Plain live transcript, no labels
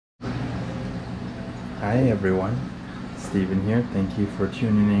Hi everyone, Steven here. Thank you for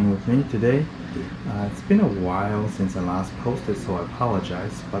tuning in with me today. It's been a while since I last posted, so I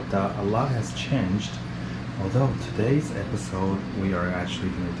apologize, but a lot has changed. Although today's episode we are actually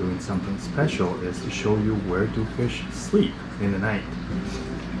going to be doing something special, is to show you where do fish sleep in the night.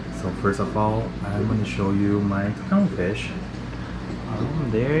 So first of all, I'm going to show you my clownfish.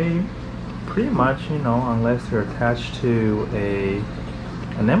 They pretty much, unless they're attached to a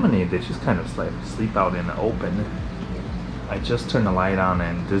anemone, they just kind of sleep out in the open. I just turned the light on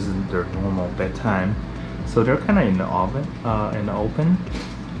and this is their normal bedtime, so they're kind of in the open.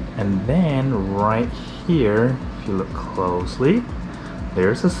 And then right here, if you look closely,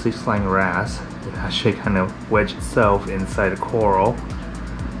 there's a six-line wrasse. It actually kind of wedged itself inside the coral.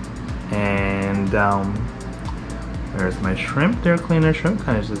 And there's my shrimp. They're cleaner shrimp,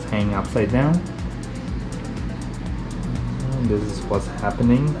 kind of just hanging upside down. This is what's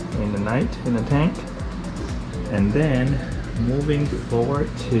happening in the night in the tank. And then moving forward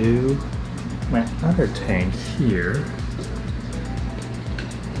to my other tank here.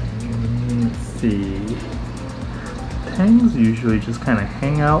 Let's see. Tanks usually just kind of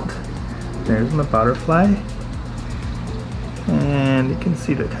hang out. There's my butterfly. And you can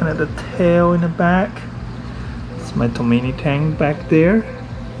see the kind of the tail in the back. It's my Tomini tank back there.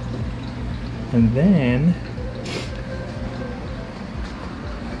 And then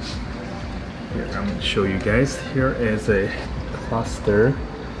here, I'm going to show you guys. Here is a cluster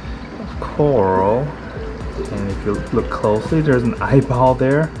of coral, and if you look closely, there's an eyeball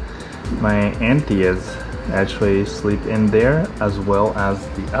there. My Anthias actually sleep in there, as well as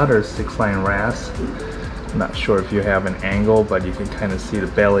the other six-line wrasse. I'm not sure if you have an angle, but you can kind of see the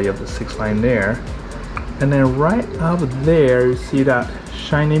belly of the six-line there. And then right up there, you see that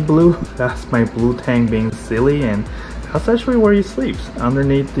shiny blue? That's my blue tank being silly, and that's actually where he sleeps,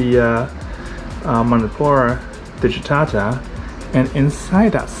 underneath the Mondipora digitata. And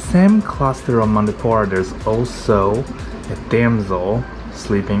inside that same cluster of Mondipora, there's also a damsel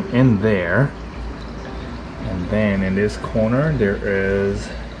sleeping in there. And then in this corner, there is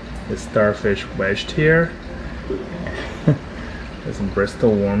a starfish wedged here. There's some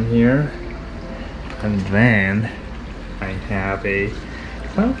Bristol worm here. And then I have a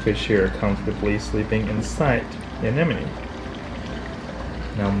clownfish here comfortably sleeping inside the anemone.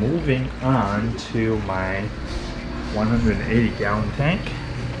 Now moving on to my 180-gallon tank.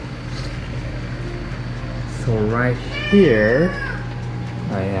 So right here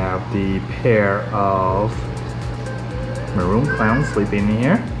I have the pair of maroon clowns sleeping in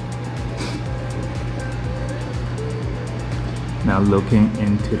here. Now looking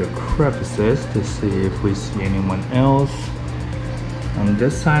into the crevices to see if we see anyone else. On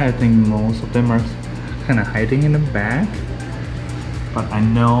this side, I think most of them are kind of hiding in the back. But I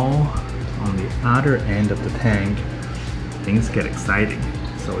know on the other end of the tank, things get exciting.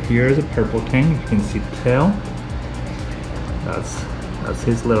 So here's a purple tank. You can see the tail. That's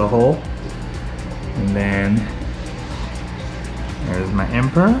his little hole. And then there's my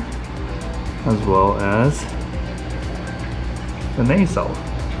emperor, as well as the nasal.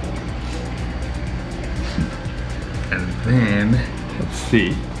 And then let's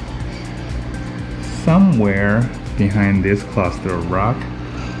see. Somewhere behind this cluster of rock,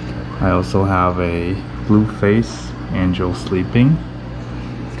 I also have a blue face angel sleeping.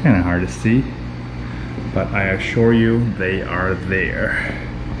 It's kind of hard to see, but I assure you they are there.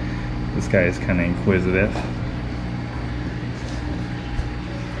 This guy is kind of inquisitive.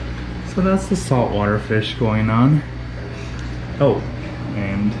 So that's the saltwater fish going on. Oh,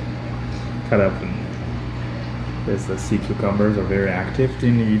 and cut up, and there's the sea cucumbers are very active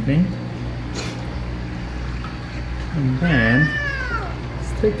in the evening. And then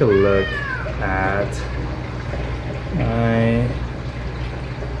let's take a look at my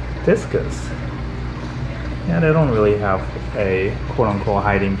discus. Yeah, they don't really have a quote-unquote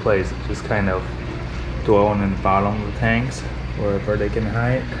hiding place. They just kind of dwell in the bottom of the tanks wherever they can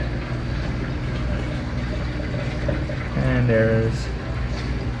hide. And there's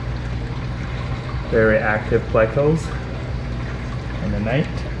very active plecos in the night.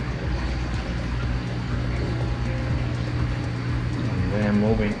 And then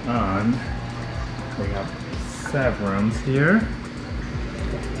moving on, we have Severums here.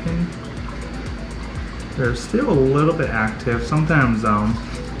 And they're still a little bit active. Sometimes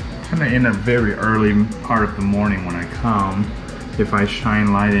kind of in a very early part of the morning when I come, if I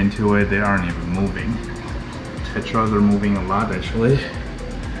shine light into it, they aren't even moving. Tetras are moving a lot actually,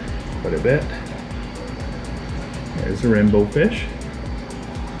 quite a bit. There's a rainbow fish.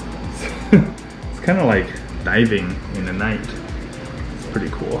 It's kind of like diving in the night. It's pretty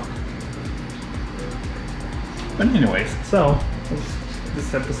cool. But anyways, so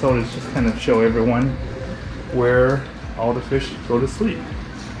this episode is just kind of show everyone where all the fish go to sleep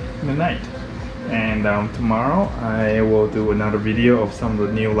in the night. And tomorrow I will do another video of some of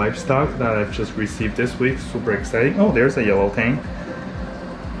the new livestock that I've just received this week. Super exciting. Oh, there's a yellow tang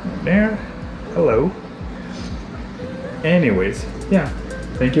there. Hello. Anyways, yeah,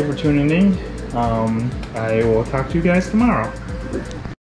 thank you for tuning in. I will talk to you guys tomorrow.